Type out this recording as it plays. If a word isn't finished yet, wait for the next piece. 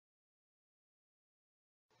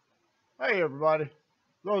Hey everybody,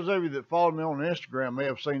 those of you that follow me on Instagram may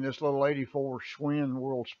have seen this little 84 Schwinn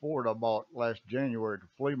World Sport I bought last January at the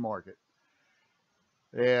flea market.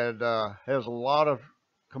 It has a lot of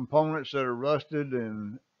components that are rusted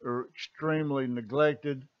and are extremely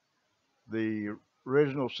neglected. The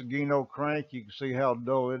original Sagino crank, you can see how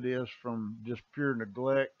dull it is from just pure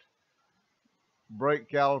neglect. Brake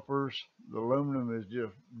calipers, the aluminum is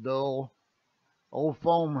just dull. Old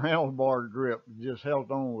foam handlebar grip just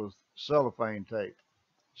held on with cellophane tape.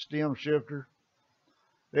 Stem shifter.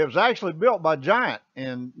 It was actually built by Giant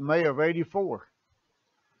in May of '84,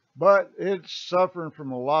 but it's suffering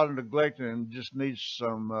from a lot of neglect and just needs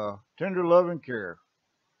some tender loving care.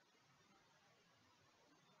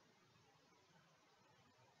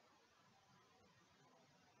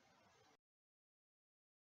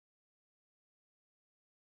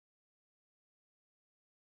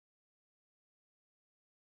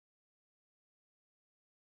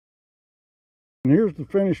 And here's the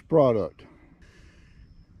finished product.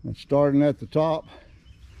 And starting at the top,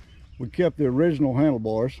 we kept the original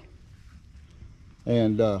handlebars,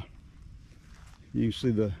 and you see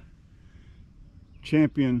the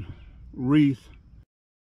Champion wreath.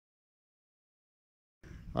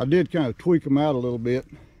 I did kind of tweak them out a little bit,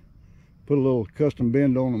 put a little custom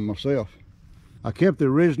bend on them myself. I kept the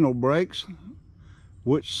original brakes,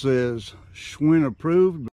 which says Schwinn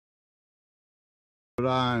approved, but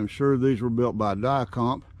I am sure these were built by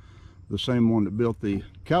Comp, the same one that built the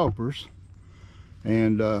calipers.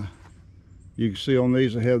 And you can see on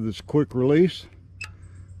these I have this quick release,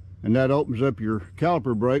 and that opens up your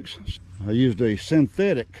caliper brakes. I used a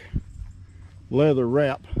synthetic leather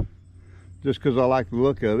wrap just because I like the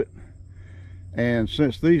look of it, and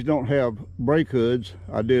since these don't have brake hoods,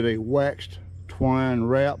 I did a waxed twine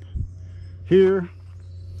wrap here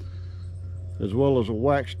as well as a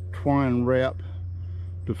waxed twine wrap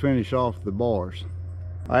to finish off the bars.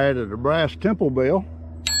 I added a brass temple bell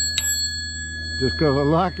just because I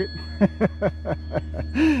like it.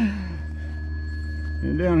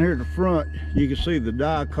 And down here at the front you can see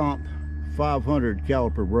the Comp 500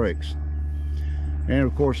 caliper brakes, and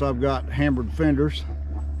of course I've got hammered fenders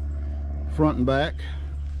front and back.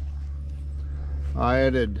 I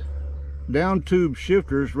added down tube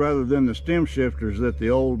shifters rather than the stem shifters that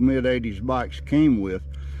the old mid-80s bikes came with.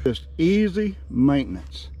 Just easy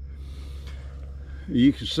maintenance.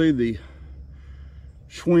 You can see the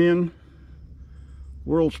Schwinn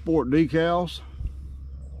World Sport decals.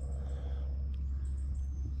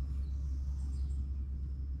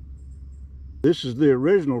 This is the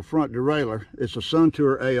original front derailleur. It's a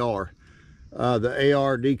Suntour AR. The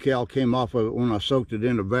AR decal came off of it when I soaked it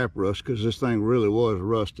in Evaporust because this thing really was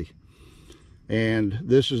rusty. And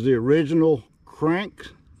this is the original crank,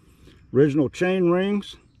 original chain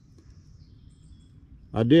rings.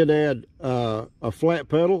 I did add a flat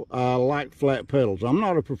pedal. I like flat pedals. I'm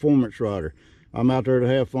not a performance rider. I'm out there to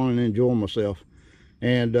have fun and enjoy myself.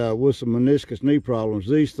 And with some meniscus knee problems,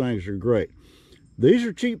 these things are great. These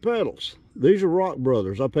are cheap pedals. These are Rock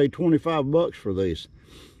Brothers. I paid 25 bucks for these.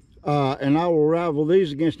 And I will rival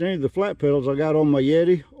these against any of the flat pedals I got on my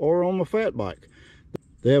Yeti or on my fat bike.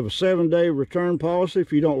 They have a 7-day return policy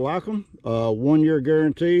if you don't like them. 1-year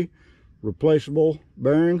guarantee, replaceable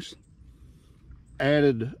bearings.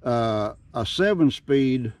 Added a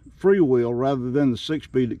 7-speed freewheel rather than the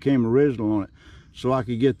 6-speed that came original on it, so I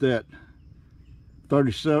could get that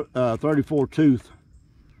 34 tooth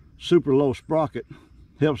super low sprocket.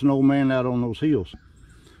 Helps an old man out on those hills.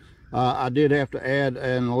 I did have to add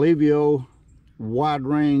an Alivio wide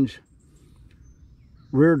range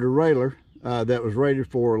rear derailleur that was rated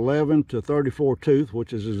for 11 to 34 tooth,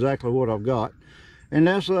 which is exactly what I've got. And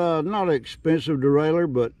that's not an expensive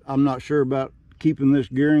derailleur, but I'm not sure about keeping this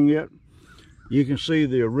gearing yet. You can see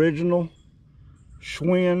the original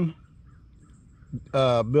Schwinn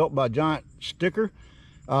built by Giant sticker.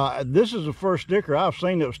 This is the first sticker I've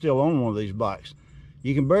seen that was still on one of these bikes.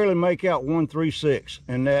 You can barely make out 136,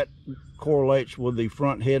 and that correlates with the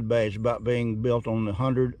front head badge about being built on the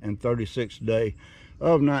 136th day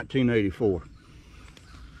of 1984.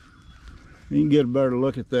 You can get a better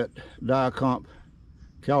look at that Comp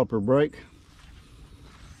caliper brake.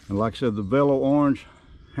 And like I said, the Velo Orange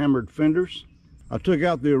hammered fenders. I took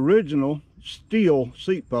out the original steel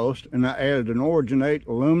seat post and I added an Originate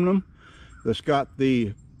aluminum that's got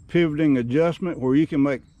the pivoting adjustment where you can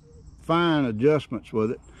make fine adjustments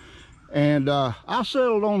with it. And I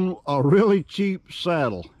settled on a really cheap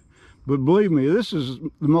saddle, but believe me, this is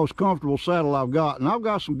the most comfortable saddle I've got, and I've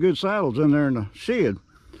got some good saddles in there in the shed,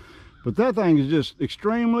 but that thing is just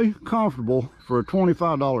extremely comfortable for a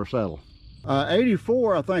 $25 saddle.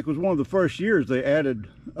 84, I think, was one of the first years they added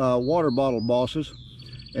water bottle bosses.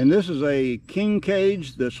 And this is a king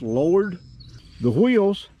cage that's lowered. The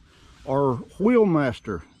wheels are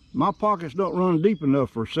Wheelmaster. My pockets don't run deep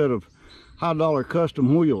enough for a set of high dollar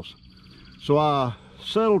custom wheels. So I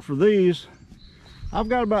settled for these. I've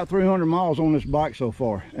got about 300 miles on this bike so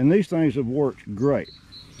far, and these things have worked great.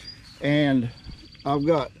 And I've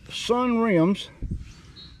got Sun rims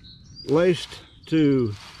laced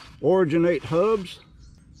to Origin 8 hubs.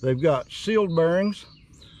 They've got sealed bearings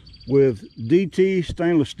with DT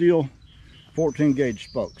stainless steel 14 gauge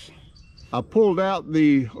spokes. I pulled out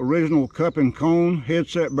the original cup and cone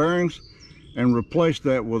headset bearings and replaced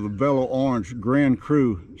that with a Velo Orange Grand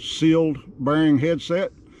Crux sealed bearing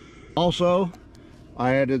headset. Also,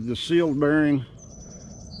 I added the sealed bearing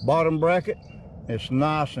bottom bracket. It's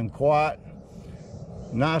nice and quiet,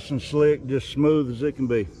 nice and slick, just smooth as it can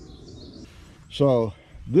be. So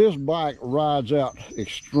this bike rides out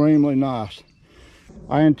extremely nice.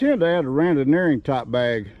 I intend to add a randoneering type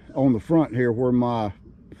bag on the front here where my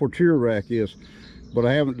portiere rack is, but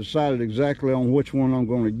I haven't decided exactly on which one I'm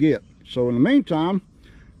going to get. So in the meantime,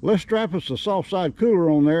 let's strap us a soft side cooler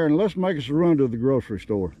on there and let's make us a run to the grocery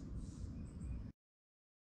store.